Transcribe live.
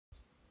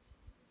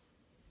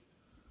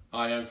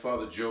Hi, I'm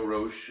Father Joe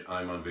Roche.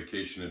 I'm on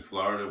vacation in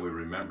Florida. We're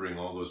remembering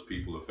all those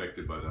people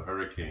affected by the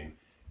hurricane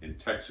in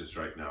Texas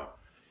right now.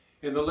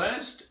 In the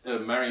last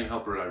Marian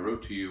Helper, I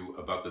wrote to you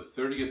about the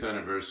 30th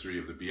anniversary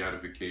of the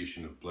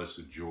beatification of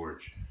Blessed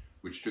George,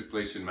 which took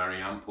place in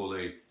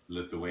Marijampolė,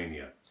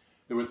 Lithuania.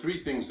 There were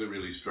three things that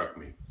really struck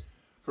me.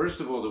 First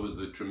of all, there was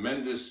the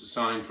tremendous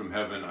sign from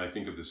heaven, I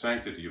think, of the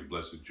sanctity of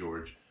Blessed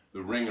George,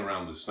 the ring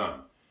around the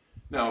sun.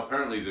 Now,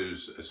 apparently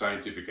there's a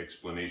scientific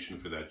explanation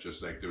for that,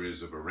 just like there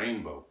is of a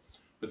rainbow.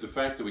 But the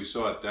fact that we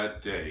saw it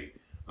that day,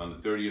 on the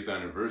 30th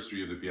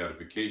anniversary of the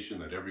beatification,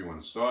 that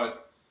everyone saw it,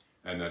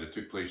 and that it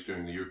took place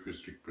during the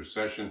Eucharistic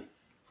procession,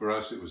 for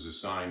us it was a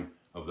sign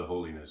of the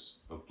holiness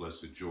of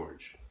Blessed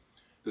George.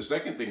 The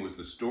second thing was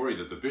the story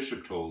that the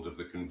bishop told of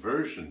the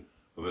conversion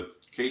of a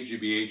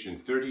KGB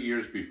agent 30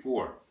 years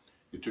before.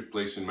 It took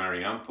place in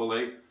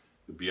Marijampolė.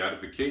 The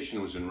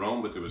beatification was in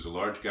Rome, but there was a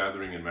large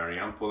gathering in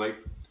Marijampolė.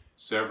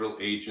 Several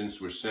agents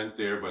were sent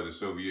there by the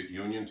Soviet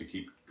Union to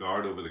keep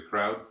guard over the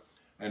crowd,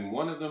 and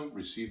one of them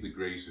received the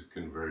grace of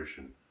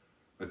conversion,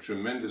 a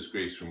tremendous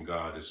grace from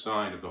God, a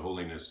sign of the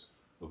holiness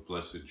of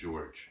Blessed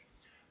George.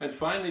 And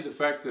finally, the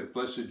fact that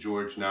Blessed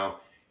George now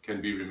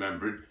can be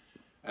remembered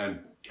and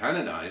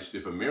canonized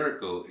if a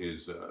miracle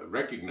is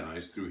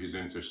recognized through his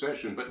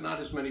intercession, but not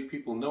as many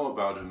people know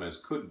about him as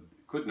could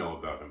know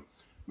about him.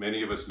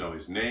 Many of us know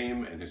his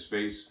name and his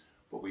face,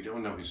 but we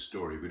don't know his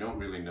story. We don't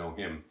really know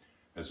him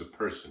as a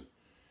person.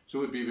 So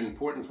it would be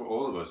important for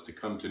all of us to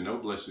come to know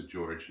Blessed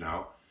George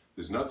now.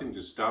 There's nothing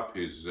to stop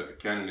his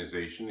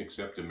canonization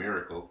except a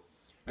miracle.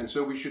 And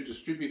so we should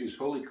distribute his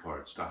holy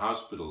cards to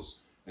hospitals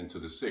and to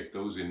the sick,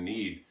 those in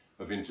need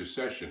of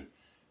intercession,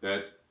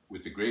 that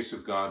with the grace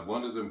of God,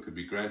 one of them could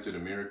be granted a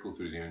miracle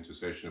through the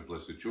intercession of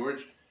Blessed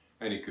George,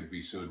 and he could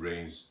be soon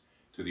raised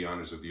to the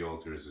honors of the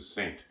altar as a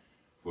saint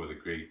for the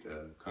great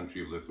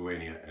country of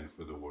Lithuania and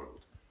for the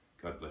world.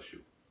 God bless you.